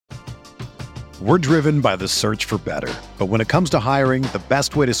We're driven by the search for better. But when it comes to hiring, the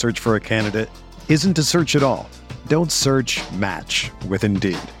best way to search for a candidate isn't to search at all. Don't search, match with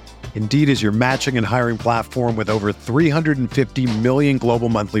Indeed. Indeed is your matching and hiring platform with over 350 million global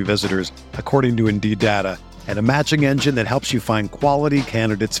monthly visitors, according to Indeed data, and a matching engine that helps you find quality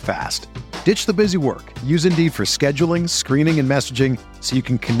candidates fast. Ditch the busy work. Use Indeed for scheduling, screening, and messaging so you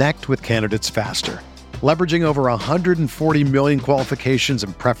can connect with candidates faster. Leveraging over 140 million qualifications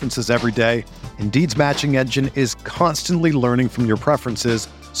and preferences every day, Indeed's matching engine is constantly learning from your preferences,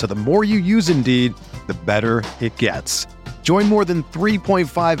 so the more you use Indeed, the better it gets. Join more than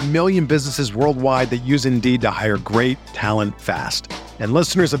 3.5 million businesses worldwide that use Indeed to hire great talent fast. And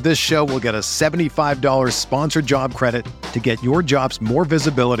listeners of this show will get a $75 sponsored job credit to get your jobs more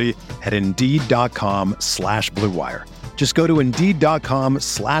visibility at Indeed.com/Blue Wire. Just go to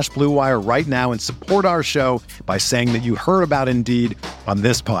Indeed.com/Blue Wire right now and support our show by saying that you heard about Indeed on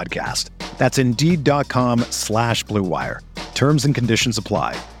this podcast. That's Indeed.com/Blue Wire. Terms and conditions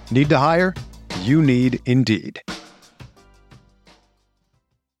apply. Need to hire? You need Indeed.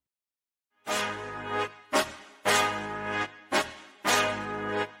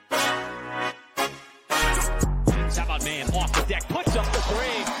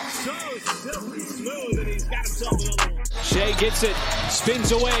 Shea gets it,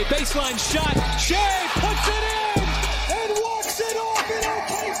 spins away, baseline shot. Shea puts it in and walks it off in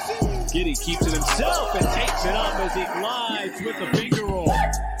OKC. Giddey keeps it himself and takes it up as he glides with the finger roll.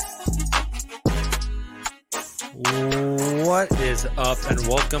 What is up, and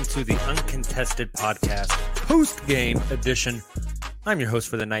welcome to the Uncontested Podcast, Postgame edition. I'm your host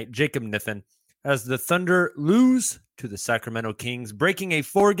for the night, Jacob Niffen, as the Thunder lose to the Sacramento Kings, breaking a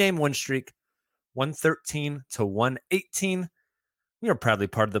 4-game win streak, 113 to 118. We are proudly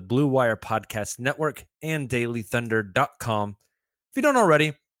part of the Blue Wire Podcast Network and DailyThunder.com. If you don't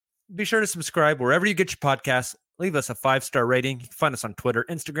already, be sure to subscribe wherever you get your podcasts. Leave us a 5-star rating. You can find us on Twitter,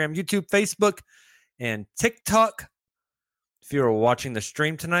 Instagram, YouTube, Facebook, and TikTok. If you are watching the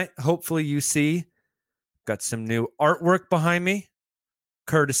stream tonight, hopefully you see got some new artwork behind me,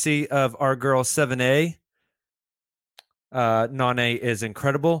 courtesy of our girl 7A. Nane is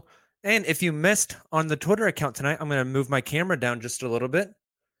incredible. And if you missed on the Twitter account tonight, I'm going to move my camera down just a little bit.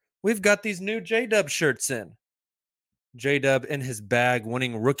 We've got these new J-Dub shirts in. J-Dub in his bag,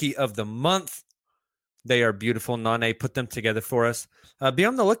 winning Rookie of the Month. They are beautiful. Nane put them together for us. Be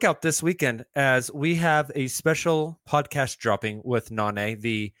on the lookout this weekend as we have a special podcast dropping with Nane,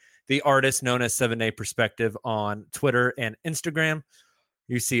 the artist known as 7A Perspective on Twitter and Instagram.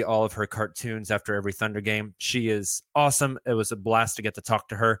 You see all of her cartoons after every Thunder game. She is awesome. It was a blast to get to talk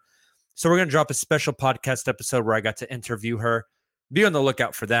to her. So we're going to drop a special podcast episode where I got to interview her. Be on the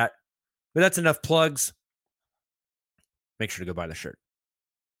lookout for that. But that's enough plugs. Make sure to go buy the shirt.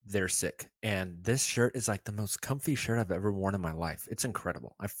 They're sick. And this shirt is like the most comfy shirt I've ever worn in my life. It's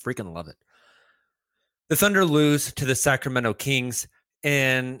incredible. I freaking love it. The Thunder lose to the Sacramento Kings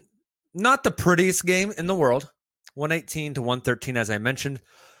in not the prettiest game in the world. 118 to 113, as I mentioned.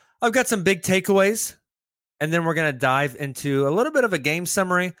 I've got some big takeaways. And then we're going to dive into a little bit of a game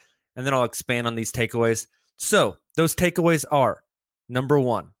summary. And then I'll expand on these takeaways. So those takeaways are, number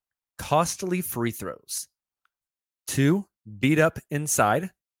 1, costly free throws. 2, beat up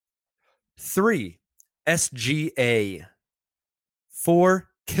inside. 3, SGA. 4,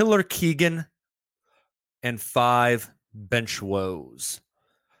 Killer Keegan. And 5, bench woes.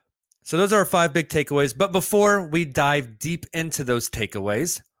 So those are our 5 big takeaways. But before we dive deep into those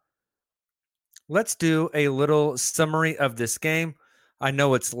takeaways, let's do a little summary of this game. I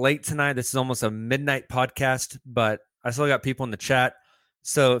know it's late tonight. This is almost a midnight podcast, but I still got people in the chat.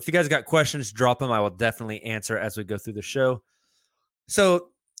 So if you guys got questions, drop them. I will definitely answer as we go through the show. So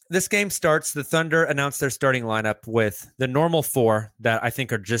this game starts. The Thunder announced their starting lineup with the normal 4 that I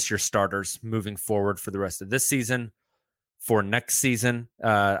think are just your starters moving forward for the rest of this season. For next season,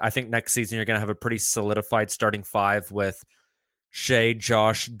 I think next season you're going to have a pretty solidified starting 5 with Shea,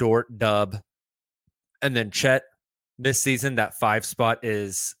 Josh, Dort, Dub, and then Chet. This season, that 5 spot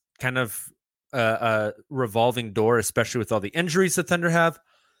is kind of a revolving door, especially with all the injuries the Thunder have.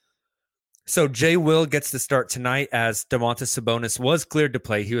 So Jay Will gets to start tonight as Domantas Sabonis was cleared to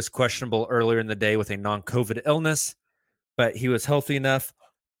play. He was questionable earlier in the day with a non-COVID illness, but he was healthy enough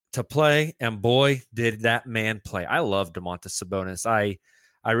to play, and boy, did that man play. I love Domantas Sabonis.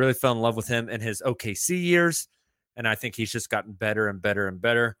 I really fell in love with him in his OKC years, and I think he's just gotten better and better and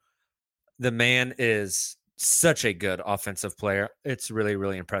better. The man is such a good offensive player. It's really,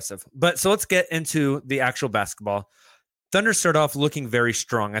 really impressive. But so let's get into the actual basketball. Thunder start off looking very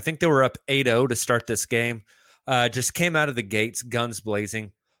strong. I think they were up 8-0 to start this game. Just came out of the gates, guns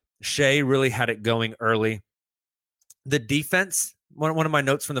blazing. Shea really had it going early. The defense, one of my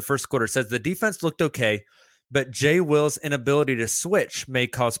notes from the first quarter says the defense looked okay, but Jay Will's inability to switch may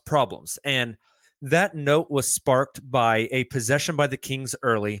cause problems. And that note was sparked by a possession by the Kings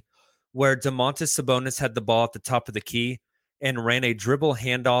early where Domantas Sabonis had the ball at the top of the key and ran a dribble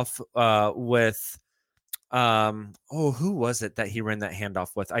handoff with who was it that he ran that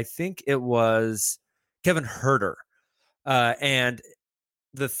handoff with? I think it was Kevin Huerter. And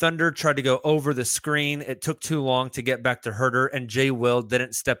the Thunder tried to go over the screen. It took too long to get back to Huerter, and Jay Will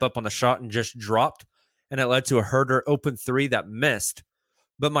didn't step up on the shot and just dropped. And it led to a Huerter open three that missed.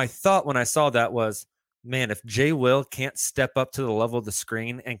 But my thought when I saw that was, man, if Jay Will can't step up to the level of the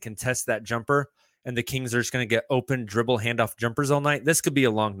screen and contest that jumper, and the Kings are just going to get open dribble handoff jumpers all night, this could be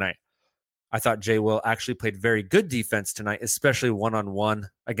a long night. I thought Jay Will actually played very good defense tonight, especially one-on-one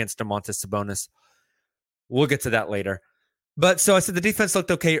against Domantas Sabonis. We'll get to that later. But so I said the defense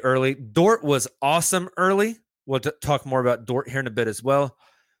looked okay early. Dort was awesome early. We'll talk more about Dort here in a bit as well.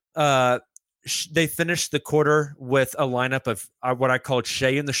 They finished the quarter with a lineup of what I called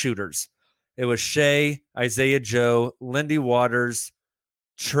Shea and the shooters. It was Shea, Isaiah Joe, Lindy Waters,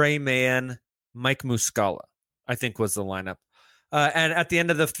 Trey Mann, Mike Muscala, I think was the lineup. And at the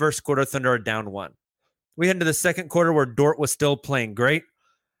end of the first quarter, Thunder are down 1. We head into the second quarter where Dort was still playing great.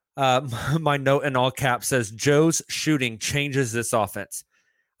 My note in all caps says, Joe's shooting changes this offense.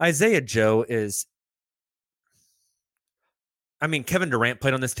 Isaiah Joe is, Kevin Durant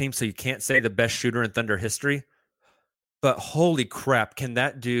played on this team, so you can't say the best shooter in Thunder history. But holy crap, can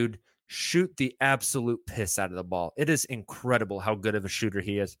that dude shoot the absolute piss out of the ball. It is incredible how good of a shooter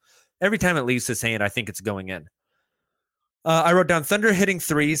he is. Every time it leaves his hand, I think it's going in. I wrote down Thunder hitting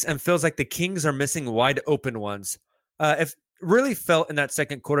threes and feels like the Kings are missing wide open ones. It really felt in that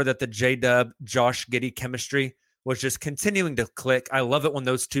second quarter that the J-Dub, Josh Giddey chemistry was just continuing to click. I love it when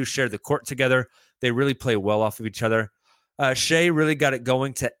those two share the court together. They really play well off of each other. Shea really got it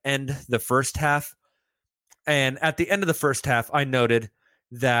going to end the first half. And at the end of the first half, I noted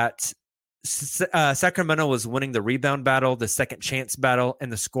that Sacramento was winning the rebound battle, the second chance battle,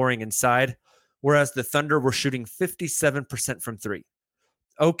 and the scoring inside, whereas the Thunder were shooting 57% from three.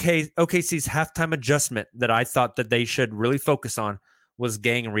 OKC's halftime adjustment that I thought that they should really focus on was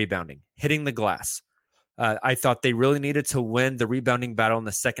gang rebounding, hitting the glass. I thought they really needed to win the rebounding battle in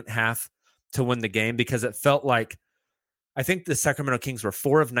the second half to win the game, because it felt like, I think the Sacramento Kings were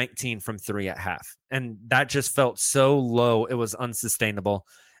 4 of 19 from three at half. And that just felt so low. It was unsustainable.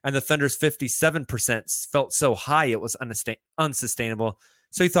 And the Thunder's 57% felt so high. It was unsustainable.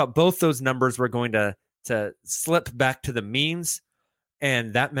 So he thought both those numbers were going to slip back to the means.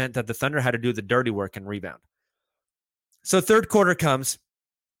 And that meant that the Thunder had to do the dirty work and rebound. So third quarter comes.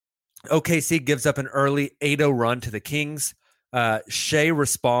 OKC gives up an early 8-0 run to the Kings. Shea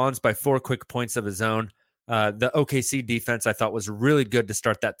responds by 4 quick points of his own. The OKC defense, I thought, was really good to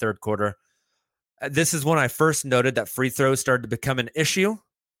start that third quarter. This is when I first noted that free throws started to become an issue.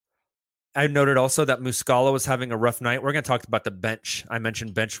 I noted also that Muscala was having a rough night. We're going to talk about the bench. I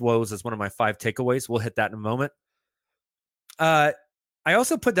mentioned bench woes as one of my 5 takeaways. We'll hit that in a moment. I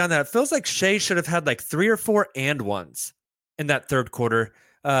also put down that it feels like Shea should have had like 3 or 4 and ones in that third quarter.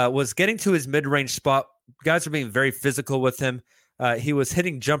 Was getting to his mid-range spot. Guys were being very physical with him. He was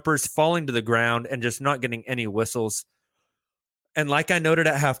hitting jumpers, falling to the ground, and just not getting any whistles. And like I noted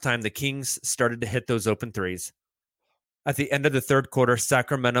at halftime, the Kings started to hit those open threes. At the end of the third quarter,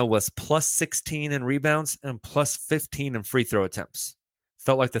 Sacramento was plus 16 in rebounds and plus 15 in free throw attempts.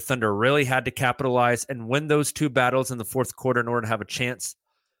 Felt like the Thunder really had to capitalize and win those 2 battles in the fourth quarter in order to have a chance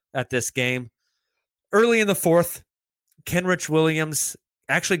at this game. Early in the fourth, Kenrich Williams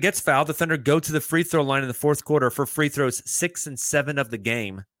actually gets fouled. The Thunder go to the free throw line in the fourth quarter for free throws 6 and 7 of the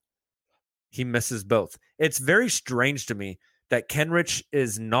game. He misses both. It's very strange to me that Kenrich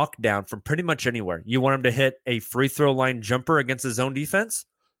is knocked down from pretty much anywhere. You want him to hit a free throw line jumper against his own defense?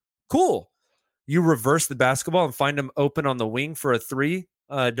 Cool. You reverse the basketball and find him open on the wing for a 3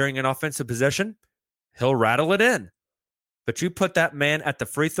 during an offensive possession, he'll rattle it in. But you put that man at the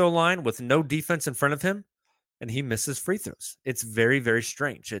free throw line with no defense in front of him, and he misses free throws. It's very, very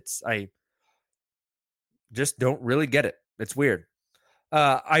strange. I just don't really get it. It's weird.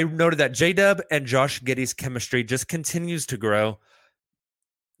 I noted that J-Dub and Josh Giddey's chemistry just continues to grow.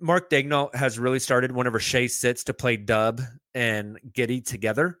 Mark Daigneault has really started whenever Shea sits to play Dub and Giddey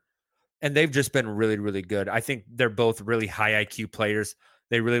together, and they've just been really, really good. I think they're both really high IQ players.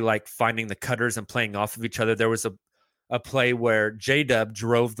 They really like finding the cutters and playing off of each other. There was a play where J-Dub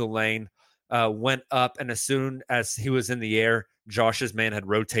drove the lane, went up, and as soon as he was in the air, Josh's man had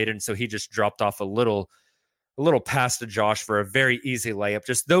rotated, and so he just dropped off a little a little pass to Josh for a very easy layup.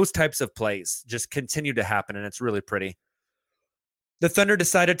 Just those types of plays just continue to happen, and it's really pretty. The Thunder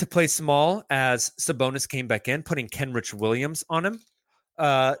decided to play small as Sabonis came back in, putting Kenrich Williams on him.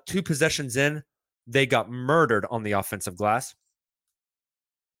 2 possessions in, they got murdered on the offensive glass.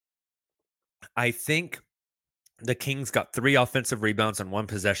 I think the Kings got 3 offensive rebounds on 1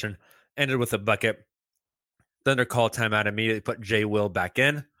 possession, ended with a bucket. Thunder called timeout, immediately put Jay Will back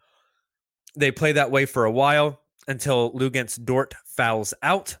in. They play that way for a while until Luguentz Dort fouls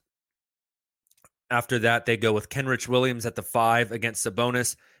out. After that, they go with Kenrich Williams at the 5 against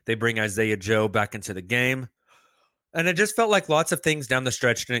Sabonis. They bring Isaiah Joe back into the game. And it just felt like lots of things down the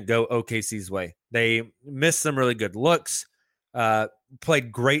stretch didn't go OKC's way. They missed some really good looks,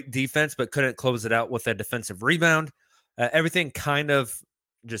 played great defense, but couldn't close it out with a defensive rebound. Everything kind of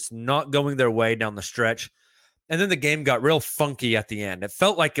just not going their way down the stretch. And then the game got real funky at the end. It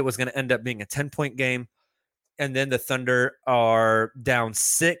felt like it was going to end up being a 10-point game. And then the Thunder are down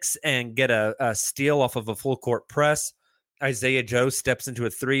 6 and get a steal off of a full court press. Isaiah Joe steps into a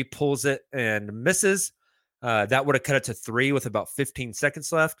 3, pulls it, and misses. That would have cut it to 3 with about 15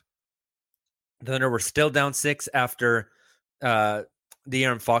 seconds left. The Thunder were still down 6 after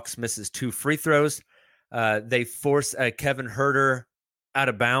De'Aaron Fox misses 2 free throws. They force Kevin Huerter out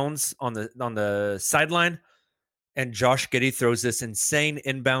of bounds on the sideline. And Josh Giddey throws this insane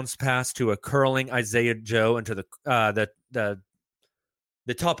inbounds pass to a curling Isaiah Joe into the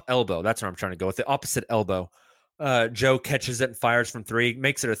top elbow. That's what I'm trying to go with, the opposite elbow. Joe catches it and fires from 3,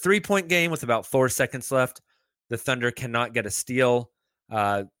 makes it a 3-point game with about 4 seconds left. The Thunder cannot get a steal.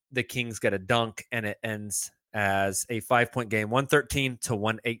 The Kings get a dunk, and it ends as a 5-point game,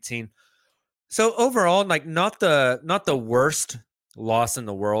 113-118. So overall, like not the worst loss in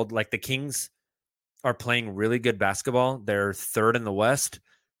the world. Like the Kings are playing really good basketball. They're 3rd in the West.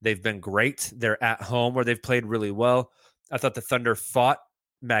 They've been great. They're at home where they've played really well. I thought the Thunder fought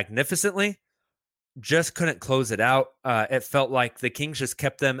magnificently, just couldn't close it out. It felt like the Kings just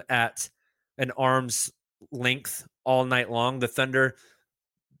kept them at an arm's length all night long. The Thunder,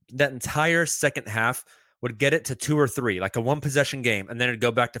 that entire second half, would get it to 2 or 3, like a 1-possession game, and then it'd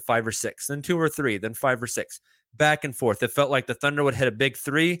go back to 5 or 6, then 2 or 3, then 5 or 6, back and forth. It felt like the Thunder would hit a big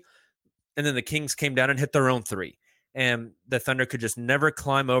 3, and then the Kings came down and hit their own 3. And the Thunder could just never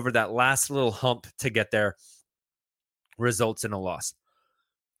climb over that last little hump to get there. Results in a loss.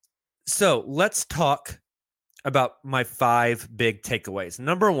 So let's talk about my 5 big takeaways.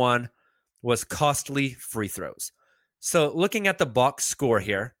 Number 1 was costly free throws. So looking at the box score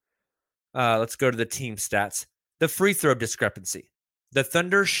here, let's go to the team stats. The free throw discrepancy. The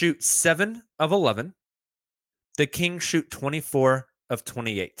Thunder shoot 7 of 11. The Kings shoot 24 of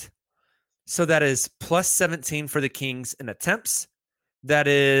 28. So that is plus 17 for the Kings in attempts. That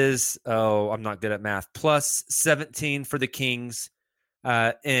is, I'm not good at math, plus 17 for the Kings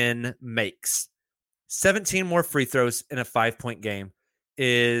in makes. 17 more free throws in a 5-point game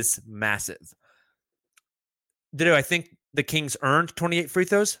is massive. Do I think the Kings earned 28 free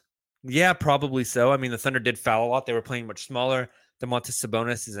throws? Yeah, probably so. I mean, the Thunder did foul a lot. They were playing much smaller. Domantas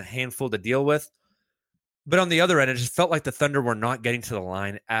Sabonis is a handful to deal with. But on the other end, it just felt like the Thunder were not getting to the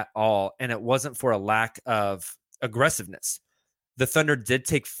line at all, and it wasn't for a lack of aggressiveness. The Thunder did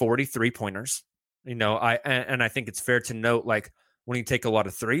take 40 3-pointers. I think it's fair to note, like, when you take a lot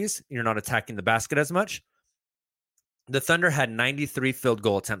of threes, you're not attacking the basket as much. The Thunder had 93 field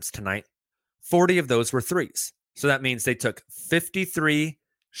goal attempts tonight. 40 of those were threes. So that means they took 53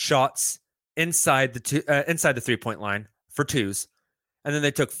 shots inside the 3-point line for 2s, and then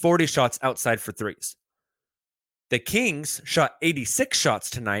they took 40 shots outside for 3s. The Kings shot 86 shots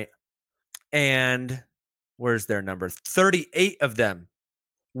tonight, and where's their number? 38 of them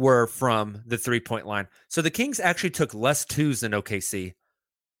were from the 3-point line. So the Kings actually took less 2s than OKC,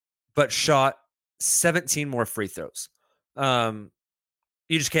 but shot 17 more free throws. You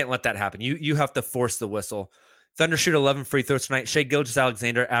just can't let that happen. You have to force the whistle. Thunder shoot 11 free throws tonight. Shai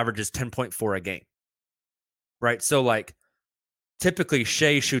Gilgeous-Alexander averages 10.4 a game. Right? So, like, typically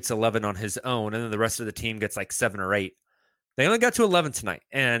Shai shoots 11 on his own, and then the rest of the team gets like 7 or 8. They only got to 11 tonight,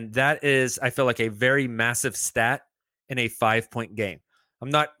 and that is, I feel like, a very massive stat in a 5-point game. I'm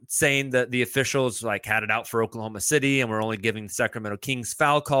not saying that the officials like had it out for Oklahoma City and we're only giving the Sacramento Kings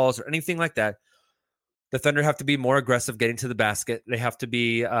foul calls or anything like that. The Thunder have to be more aggressive getting to the basket. They have to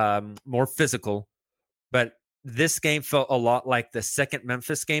be more physical. But this game felt a lot like the second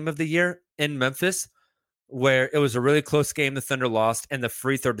Memphis game of the year in Memphis, where it was a really close game the Thunder lost, and the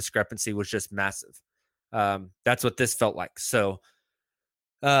free throw discrepancy was just massive. That's what this felt like. So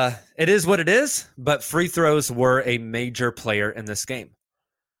it is what it is, but free throws were a major player in this game.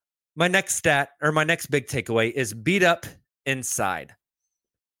 My next big takeaway is beat up inside.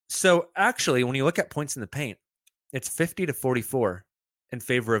 So actually, when you look at points in the paint, it's 50-44 in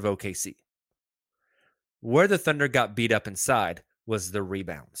favor of OKC. Where the Thunder got beat up inside was the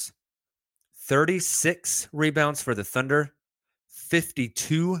rebounds. 36 rebounds for the Thunder,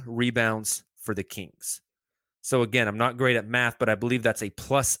 52 rebounds for the Kings. So again, I'm not great at math, but I believe that's a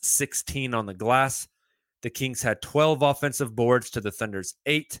plus 16 on the glass. The Kings had 12 offensive boards to the Thunder's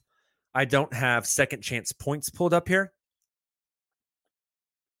 8. I don't have second chance points pulled up here.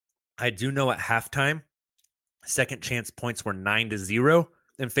 I do know at halftime, second chance points were 9-0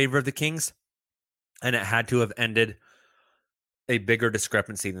 in favor of the Kings, and it had to have ended a bigger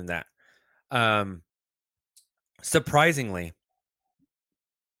discrepancy than that. Surprisingly,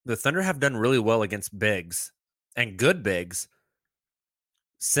 the Thunder have done really well against bigs and good bigs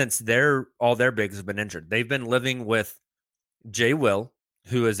since all their bigs have been injured. They've been living with Jay Will,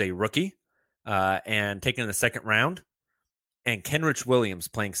 who is a rookie and taken in the second round, and Kenrich Williams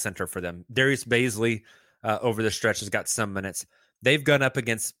playing center for them. Darius Baisley over the stretch has got some minutes. They've gone up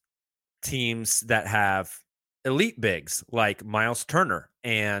against teams that have elite bigs like Miles Turner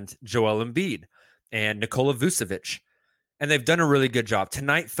and Joel Embiid and Nikola Vucevic, and they've done a really good job.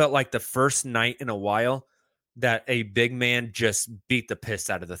 Tonight felt like the first night in a while that a big man just beat the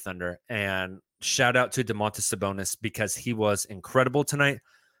piss out of the Thunder, and shout out to Domantas Sabonis because he was incredible tonight.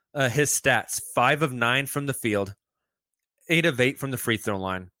 His stats, 5 of 9 from the field, 8 of 8 from the free throw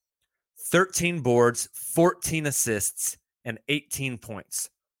line, 13 boards, 14 assists, and 18 points.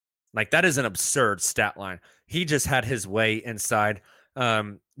 Like, that is an absurd stat line. He just had his way inside.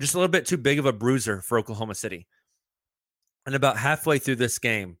 Just a little bit too big of a bruiser for Oklahoma City. And about halfway through this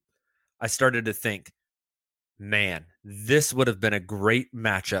game, I started to think, man, this would have been a great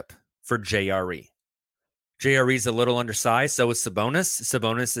matchup for JRE. JRE's a little undersized, so is Sabonis.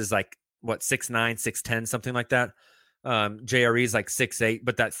 Sabonis is like, 6'9", 6'10", something like that. JRE is like 6'8",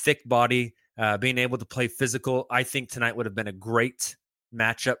 but that thick body, being able to play physical, I think tonight would have been a great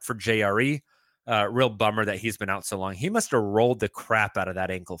matchup for JRE. Real bummer that he's been out so long. He must have rolled the crap out of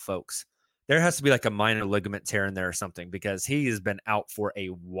that ankle, folks. There has to be like a minor ligament tear in there or something because he has been out for a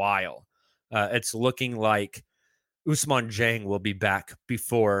while. It's looking like Ousmane Dieng will be back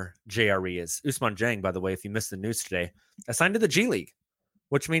before JRE is. Ousmane Dieng, by the way, if you missed the news today, assigned to the G League,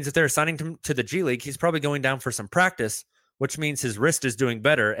 which means if they're assigning him to the G League, he's probably going down for some practice, which means his wrist is doing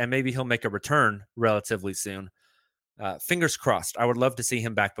better, and maybe he'll make a return relatively soon. Fingers crossed. I would love to see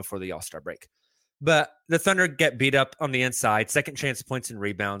him back before the All-Star break. But the Thunder get beat up on the inside. Second chance points and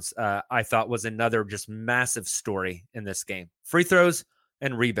rebounds, I thought was another just massive story in this game. Free throws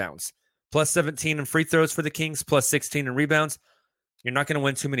and rebounds. Plus 17 in free throws for the Kings, plus 16 in rebounds. You're not going to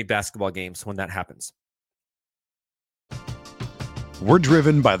win too many basketball games when that happens. We're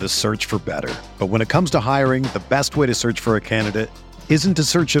driven by the search for better. But when it comes to hiring, the best way to search for a candidate isn't to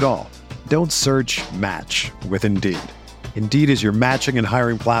search at all. Don't search, match with Indeed. Indeed is your matching and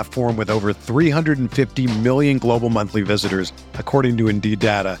hiring platform with over 350 million global monthly visitors, according to Indeed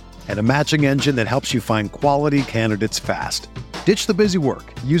data, and a matching engine that helps you find quality candidates fast. Ditch the busy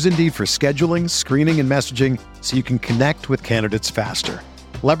work. Use Indeed for scheduling, screening, and messaging so you can connect with candidates faster.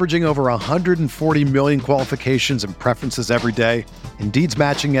 Leveraging over 140 million qualifications and preferences every day, Indeed's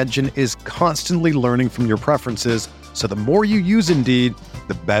matching engine is constantly learning from your preferences, so the more you use Indeed,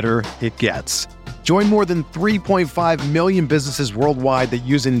 the better it gets. Join more than 3.5 million businesses worldwide that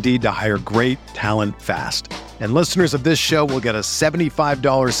use Indeed to hire great talent fast. And listeners of this show will get a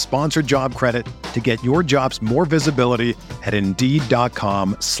 $75 sponsored job credit to get your jobs more visibility at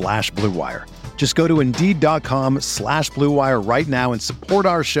Indeed.com/Blue Wire. Just go to Indeed.com/Blue Wire right now and support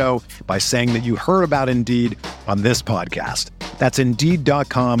our show by saying that you heard about Indeed on this podcast. That's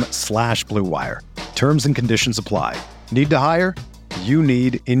Indeed.com/Blue Wire. Terms and conditions apply. Need to hire? You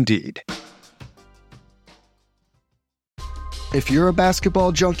need Indeed. If you're a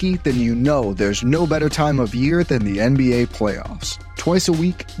basketball junkie, then you know there's no better time of year than the NBA playoffs. Twice a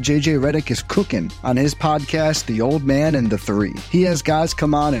week, JJ Redick is cooking on his podcast, The Old Man and the Three. He has guys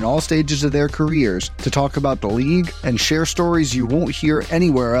come on in all stages of their careers to talk about the league and share stories you won't hear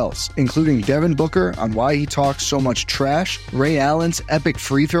anywhere else, including Devin Booker on why he talks so much trash, Ray Allen's epic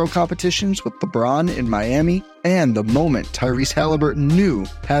free throw competitions with LeBron in Miami, and the moment Tyrese Halliburton knew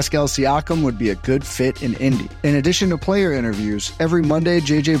Pascal Siakam would be a good fit in Indy. In addition to player interviews, every Monday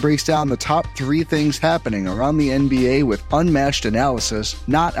JJ breaks down the top 3 things happening around the NBA with unmatched analysis,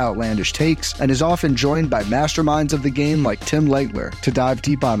 not outlandish takes, and is often joined by masterminds of the game like Tim Legler to dive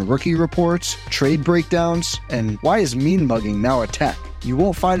deep on rookie reports, trade breakdowns, and why is mean mugging now a tech. You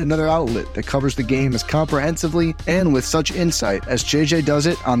won't find another outlet that covers the game as comprehensively and with such insight as JJ does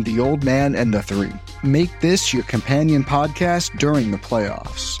it on The Old Man and the Three. Make this your companion podcast during the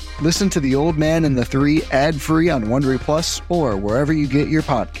playoffs. Listen to The Old Man and the Three ad-free on Wondery Plus or wherever you get your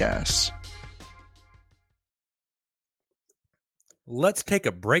podcasts. Let's take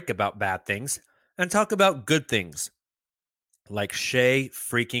a break about bad things and talk about good things, like Shea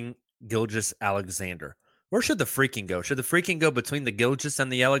freaking Gilgeous-Alexander. Where should the freaking go? Should the freaking go between the Gilgeous and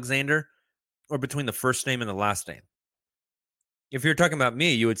the Alexander, or between the first name and the last name? If you're talking about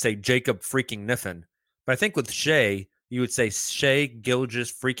me, you would say Jacob freaking Niffen. But I think with Shea, you would say Shea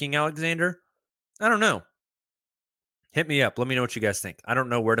Gilgeous freaking Alexander. I don't know. Hit me up. Let me know what you guys think. I don't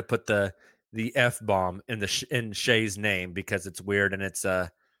know where to put the F-bomb in Shea's name because it's weird and it's a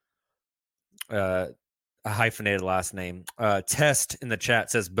hyphenated last name. Test in the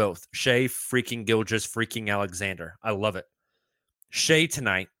chat says both. Shea freaking Gilgeous freaking Alexander. I love it. Shea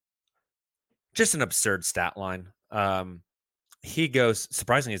tonight, just an absurd stat line. He goes,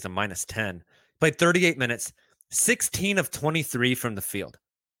 surprisingly, he's a -10. Played 38 minutes, 16 of 23 from the field.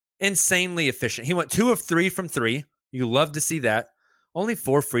 Insanely efficient. He went 2 of 3 from 3. You love to see that. Only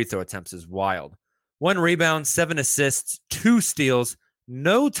 4 free throw attempts is wild. 1 rebound, 7 assists, 2 steals,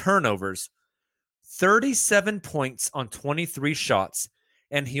 no turnovers. 37 points on 23 shots,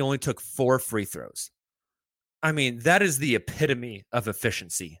 and he only took 4 free throws. I mean, that is the epitome of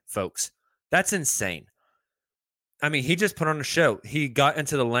efficiency, folks. That's insane. I mean, he just put on a show. He got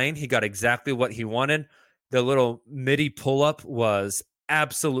into the lane. He got exactly what he wanted. The little midi pull-up was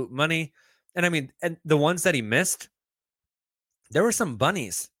absolute money. And I mean, and the ones that he missed, there were some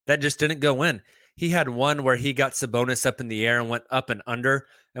bunnies that just didn't go in. He had one where he got Sabonis up in the air and went up and under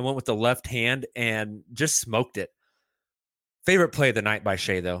and went with the left hand and just smoked it. Favorite play of the night by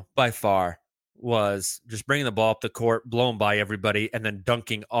Shea, though, by far, was just bringing the ball up the court, blowing by everybody, and then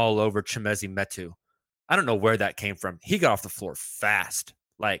dunking all over Chimezie Metu. I don't know where that came from. He got off the floor fast,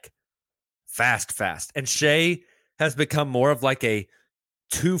 like fast. And Shea has become more of like a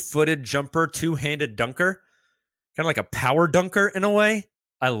 2-footed jumper, 2-handed dunker, kind of like a power dunker in a way.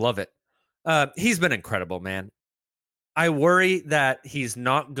 I love it. He's been incredible, man. I worry that he's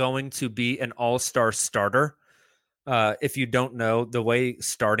not going to be an all-star starter. If you don't know, the way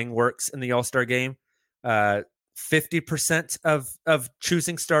starting works in the all-star game, 50% of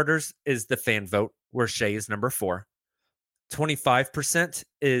choosing starters is the fan vote, where Shea is number 4. 25%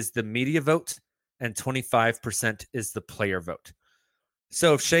 is the media vote, and 25% is the player vote.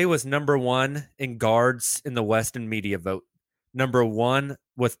 So if Shea was number 1 in guards in the West and media vote, number 1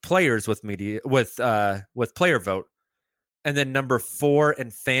 with players with media with player vote, and then number 4 in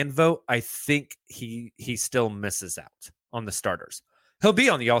fan vote, I think he still misses out on the starters. He'll be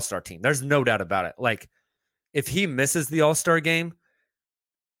on the All-Star team. There's no doubt about it. Like, if he misses the All-Star game,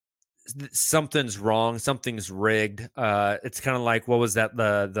 something's wrong. Something's rigged. It's kind of like, what was that?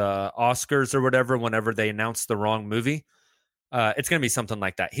 The Oscars or whatever, whenever they announced the wrong movie. It's going to be something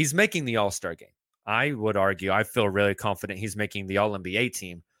like that. He's making the All-Star game. I would argue, I feel really confident he's making the All-NBA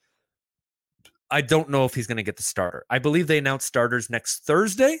team. I don't know if he's going to get the starter. I believe they announce starters next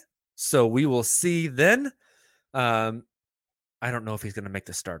Thursday, so we will see then. I don't know if he's going to make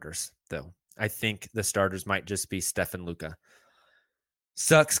the starters, though. I think the starters might just be Steph and Luka.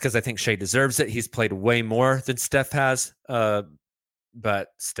 Sucks because I think Shea deserves it. He's played way more than Steph has, but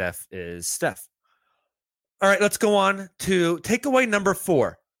Steph is Steph. All right, let's go on to takeaway number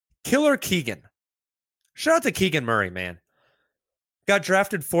 4. Killer Keegan. Shout out to Keegan Murray, man. Got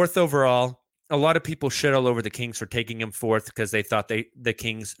drafted 4th overall. A lot of people shit all over the Kings for taking him 4th because they thought the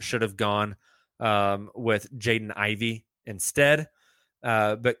Kings should have gone with Jaden Ivey instead.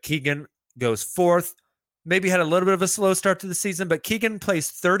 But Keegan goes 4th. Maybe had a little bit of a slow start to the season, but Keegan plays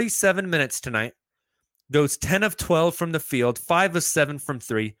 37 minutes tonight. Goes 10 of 12 from the field, 5 of 7 from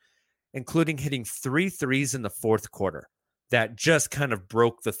 3, including hitting 3 threes in the 4th quarter. That just kind of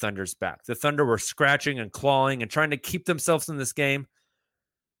broke the Thunder's back. The Thunder were scratching and clawing and trying to keep themselves in this game.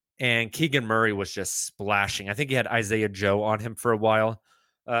 And Keegan Murray was just splashing. I think he had Isaiah Joe on him for a while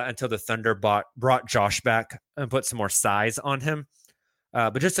until the Thunder brought Josh back and put some more size on him.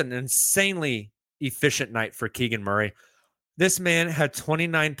 But just an insanely efficient night for Keegan Murray. This man had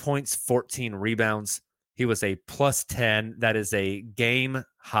 29 points, 14 rebounds. He was a +10. That is a game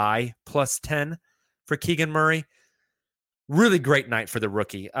high +10 for Keegan Murray. Really great night for the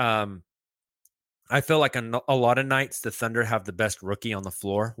rookie. I feel like a lot of nights the Thunder have the best rookie on the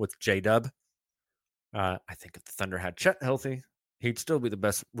floor with J-Dub. I think if the Thunder had Chet healthy, he'd still be the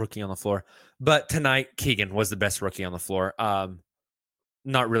best rookie on the floor. But tonight, Keegan was the best rookie on the floor.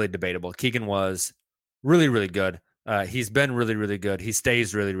 Not really debatable. Keegan was really, really good. He's been really, really good. He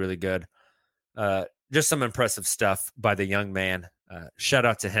stays really, really good. Just some impressive stuff by the young man. Shout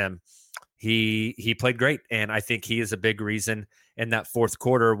out to him. He played great, and I think he is a big reason in that fourth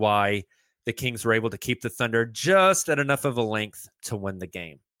quarter why the Kings were able to keep the Thunder just at enough of a length to win the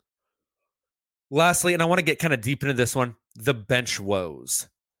game. Lastly, and I want to get kind of deep into this one, the bench woes.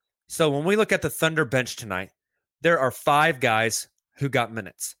 So when we look at the Thunder bench tonight, there are 5 guys who got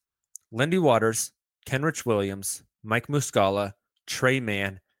minutes. Lindy Waters, Kenrich Williams, Mike Muscala, Trey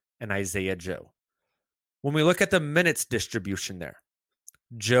Mann, and Isaiah Joe. When we look at the minutes distribution there,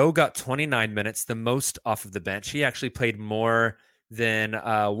 Joe got 29 minutes, the most off of the bench. He actually played more than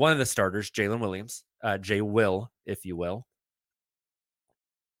one of the starters, Jalen Williams, Jay Will, if you will.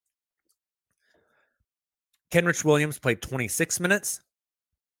 Kenrich Williams played 26 minutes.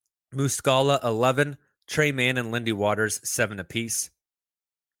 Muscala, 11. Trey Mann and Lindy Waters, 7 apiece.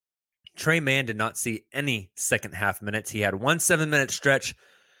 Trey Mann did not see any second half minutes. He had one 7-minute stretch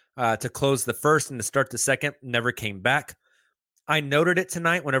to close the first and to start the second, never came back. I noted it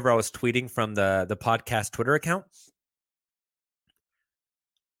tonight whenever I was tweeting from the podcast Twitter account.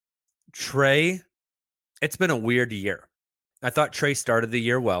 Trey, it's been a weird year. I thought Trey started the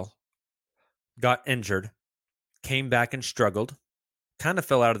year well, got injured, came back and struggled, kind of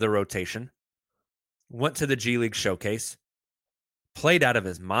fell out of the rotation, went to the G League Showcase, played out of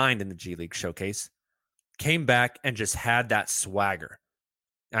his mind in the G League Showcase, came back and just had that swagger.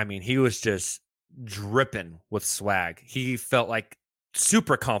 I mean, he was just dripping with swag. He felt like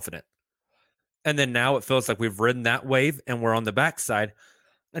super confident. And then now it feels like we've ridden that wave and we're on the backside,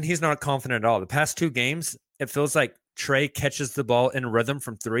 and he's not confident at all. The past 2 games, it feels like Trey catches the ball in rhythm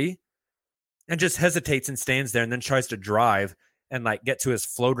from 3 and just hesitates and stands there and then tries to drive and like get to his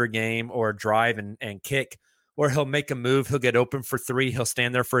floater game or drive and kick, or he'll make a move. He'll get open for 3. He'll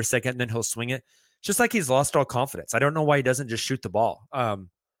stand there for a second and then he'll swing it. Just like he's lost all confidence. I don't know why he doesn't just shoot the ball.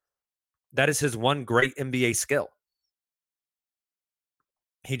 That is his one great NBA skill.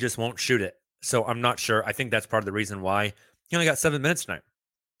 He just won't shoot it. So I'm not sure. I think that's part of the reason why he only got 7 minutes tonight.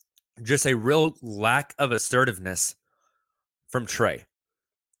 Just a real lack of assertiveness from Trey.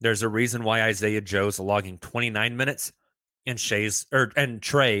 There's a reason why Isaiah Joe's logging 29 minutes and Trey,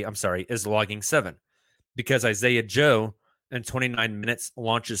 is logging 7. Because Isaiah Joe in 29 minutes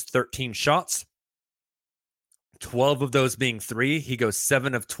launches 13 shots, 12 of those being 3. He goes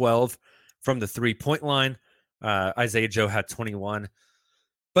 7 of 12 from the 3-point line. Isaiah Joe had 21.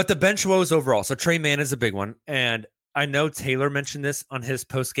 But the bench woes overall. So Trey Mann is a big one. And I know Taylor mentioned this on his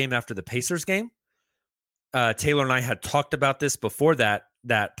post game after the Pacers game. Taylor and I had talked about this before that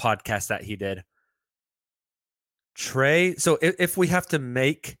podcast that he did. Trey, so if we have to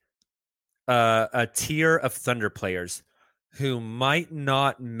make a tier of Thunder players who might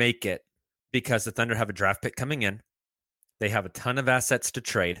not make it because the Thunder have a draft pick coming in, they have a ton of assets to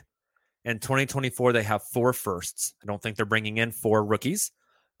trade. In 2024, they have 4 firsts. I don't think they're bringing in 4 rookies,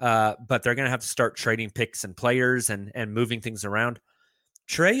 but they're going to have to start trading picks and players and moving things around.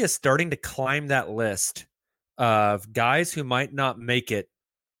 Trey is starting to climb that list of guys who might not make it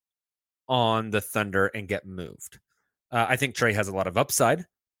on the Thunder and get moved. I think Trey has a lot of upside.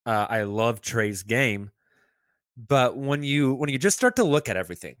 I love Trey's game, but when you just start to look at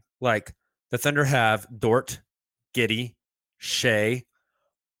everything, like the Thunder have Dort, Giddey, Shea,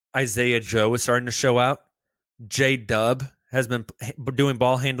 Isaiah Joe is starting to show out. J-Dub has been doing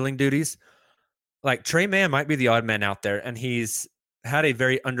ball handling duties. Like Trey Mann might be the odd man out there, and he's had a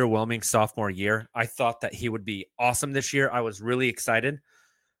very underwhelming sophomore year. I thought that he would be awesome this year. I was really excited.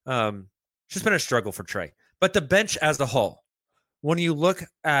 Just been a struggle for Trey. But the bench as a whole, when you look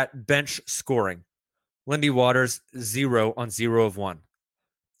at bench scoring, Lindy Waters, 0 on 0 of 1.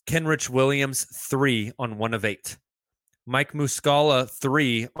 Kenrich Williams, 3 on 1 of 8. Mike Muscala,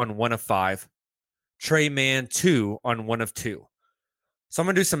 3 on 1 of 5. Trey Mann, 2 on 1 of 2. So I'm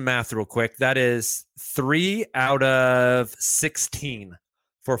going to do some math real quick. That is 3 out of 16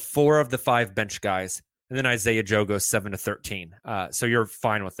 for 4 of the 5 bench guys. And then Isaiah Joe goes 7 to 13. So you're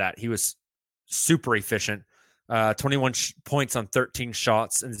fine with that. He was super efficient. 21 points on 13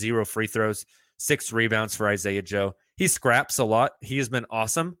 shots and 0 free throws. 6 rebounds for Isaiah Joe. He scraps a lot. He has been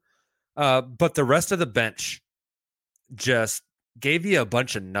awesome. But the rest of the bench just gave you a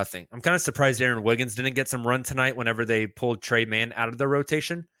bunch of nothing. I'm kind of surprised Aaron Wiggins didn't get some run tonight whenever they pulled Trey Mann out of the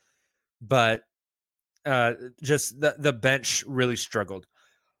rotation. But just the bench really struggled.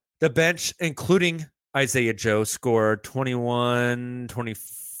 The bench, including Isaiah Joe, scored 21,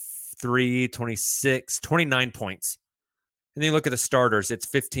 23, 26, 29 points. And then you look at the starters, it's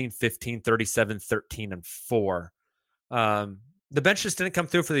 15, 15, 37, 13, and 4. the bench just didn't come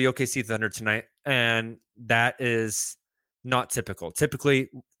through for the OKC Thunder tonight, and that is not typical. Typically,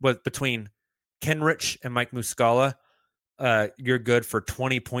 between Kenrich and Mike Muscala, you're good for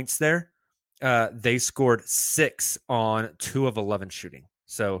 20 points there. They scored 6 on 2 of 11 shooting.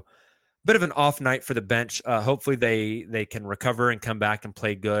 So bit of an off night for the bench. Hopefully they can recover and come back and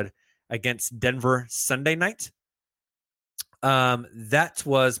play good against Denver Sunday night. That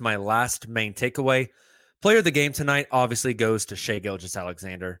was my last main takeaway. Player of the game tonight obviously goes to Shai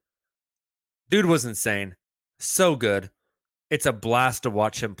Gilgeous-Alexander. Dude was insane. So good. It's a blast to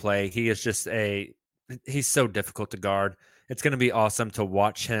watch him play. He is just he's so difficult to guard. It's going to be awesome to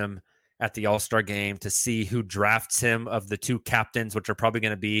watch him at the All-Star game, to see who drafts him of the 2 captains, which are probably going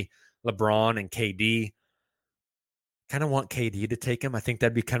to be LeBron and KD. Kind of want KD to take him. I think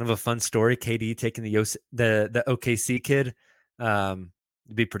that'd be kind of a fun story. KD taking the OKC kid. It'd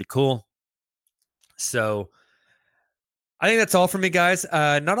be pretty cool. So I think that's all for me, guys.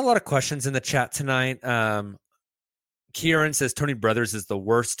 Not a lot of questions in the chat tonight. Kieran says Tony Brothers is the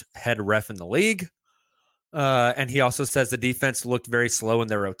worst head ref in the league. And he also says the defense looked very slow in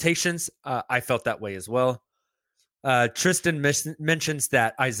their rotations. I felt that way as well. Tristan mentions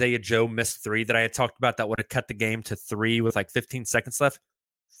that Isaiah Joe missed 3 that I had talked about that would have cut the game to 3 with like 15 seconds left.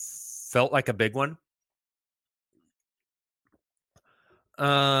 Felt like a big one.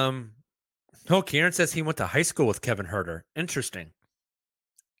 Kieran says he went to high school with Kevin Huerter. Interesting.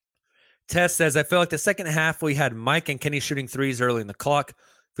 Tess says, I feel like the second half we had Mike and Kenny shooting 3s early in the clock.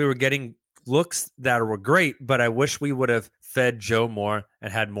 We were getting looks that were great, but I wish we would have fed Joe more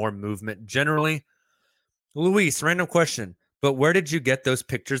and had more movement generally. Luis, random question, but where did you get those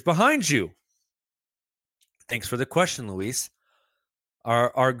pictures behind you? Thanks for the question, Luis.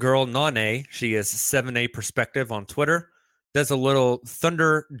 Our girl Nane, she is 7A Perspective on Twitter, does a little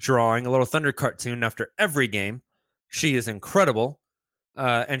Thunder drawing, a little Thunder cartoon after every game. She is incredible.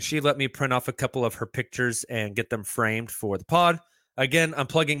 And she let me print off a couple of her pictures and get them framed for the pod. Again, I'm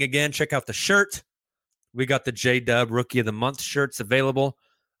plugging again. Check out the shirt. We got the J-Dub Rookie of the Month shirts available.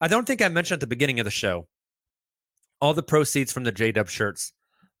 I don't think I mentioned at the beginning of the show, all the proceeds from the J-Dub shirts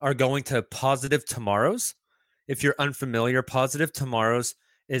are going to Positive Tomorrows. If you're unfamiliar, Positive Tomorrows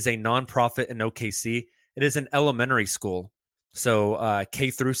is a nonprofit in OKC. It is an elementary school, so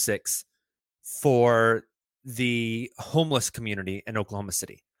K through 6, for the homeless community in Oklahoma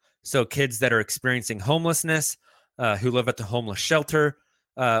City. So kids that are experiencing homelessness, who live at the homeless shelter,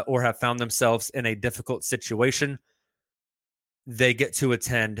 or have found themselves in a difficult situation, they get to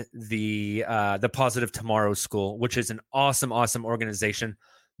attend the Positive Tomorrow School, which is an awesome organization.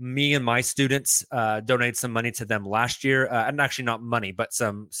 Me and my students donated some money to them last year, and actually not money, but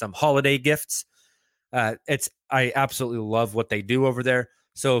some holiday gifts. I absolutely love what they do over there.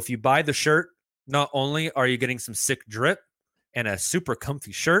 So if you buy the shirt, not only are you getting some sick drip and a super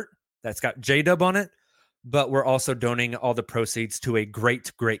comfy shirt that's got J-Dub on it, but we're also donating all the proceeds to a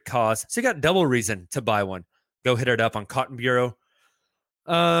great cause. So you got double reason to buy one. Go hit it up on Cotton Bureau.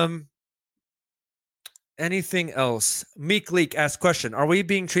 Anything else? Meek Leak asks question. Are we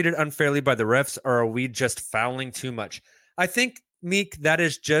being treated unfairly by the refs, or are we just fouling too much? I think, Meek, that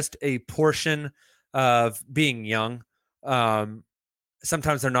is just a portion of being young.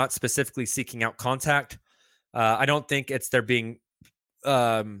 Sometimes they're not specifically seeking out contact. I don't think it's they're being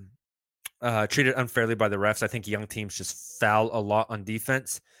treated unfairly by the refs. I think young teams just foul a lot on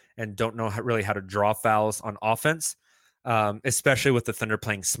defense and don't know really how to draw fouls on offense, especially with the Thunder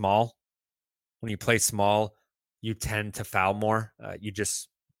playing small. When you play small, you tend to foul more. I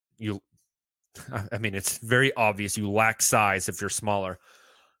mean, it's very obvious you lack size if you're smaller.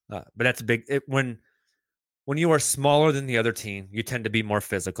 But that's big. When you are smaller than the other team, you tend to be more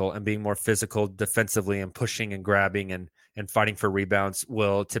physical, and being more physical defensively and pushing and grabbing and fighting for rebounds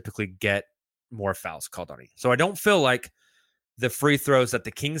will typically get more fouls called on you. So I don't feel like the free throws that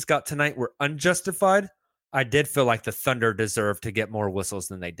the Kings got tonight were unjustified. I did feel like the Thunder deserved to get more whistles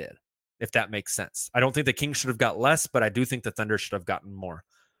than they did, if that makes sense. I don't think the Kings should have got less, but I do think the Thunder should have gotten more.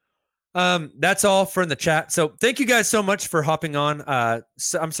 That's all for in the chat. So thank you guys so much for hopping on.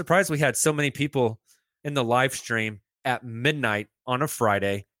 So I'm surprised we had so many people in the live stream at midnight on a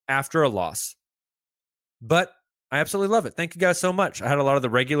Friday after a loss. But I absolutely love it. Thank you guys so much. I had a lot of the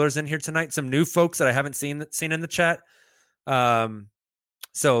regulars in here tonight, some new folks that I haven't seen in the chat.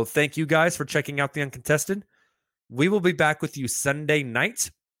 So thank you guys for checking out the Uncontested. We will be back with you Sunday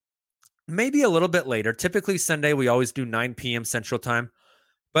night, maybe a little bit later. Typically Sunday, we always do 9 p.m. Central Time.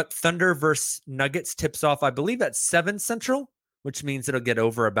 But Thunder versus Nuggets tips off, I believe, at 7 Central, which means it'll get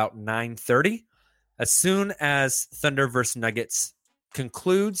over about 9:30. As soon as Thunder versus Nuggets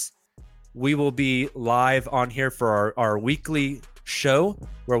concludes, we will be live on here for our weekly show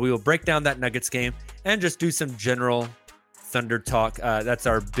where we will break down that Nuggets game and just do some general Thunder talk. That's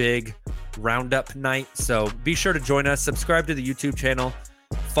our big roundup night. So be sure to join us. Subscribe to the YouTube channel.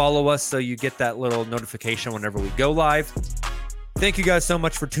 Follow us so you get that little notification whenever we go live. Thank you guys so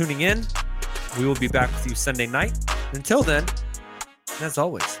much for tuning in. We will be back with you Sunday night. Until then, as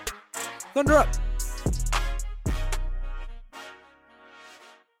always, Thunder up.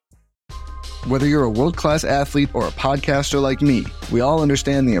 Whether you're a world-class athlete or a podcaster like me, we all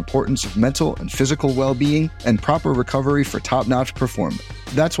understand the importance of mental and physical well-being and proper recovery for top-notch performance.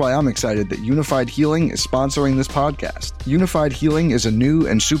 That's why I'm excited that Unified Healing is sponsoring this podcast. Unified Healing is a new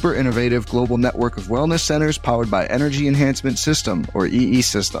and super innovative global network of wellness centers powered by Energy Enhancement System, or EE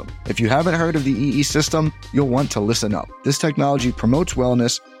System. If you haven't heard of the EE System, you'll want to listen up. This technology promotes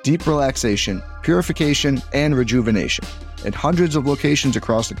wellness, deep relaxation, purification, and rejuvenation. At hundreds of locations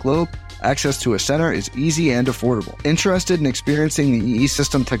across the globe, access to a center is easy and affordable. Interested in experiencing the EE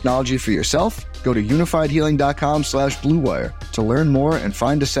System technology for yourself? Go to unifiedhealing.com/bluewire to learn more and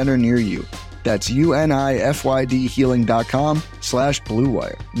find a center near you. That's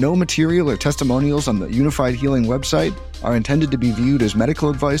unifydhealing.com/bluewire. No material or testimonials on the Unified Healing website are intended to be viewed as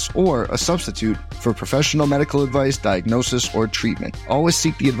medical advice or a substitute for professional medical advice, diagnosis, or treatment. Always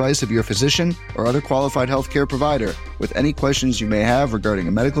seek the advice of your physician or other qualified healthcare provider with any questions you may have regarding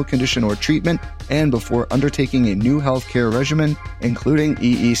a medical condition or treatment and before undertaking a new healthcare regimen, including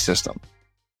EE System.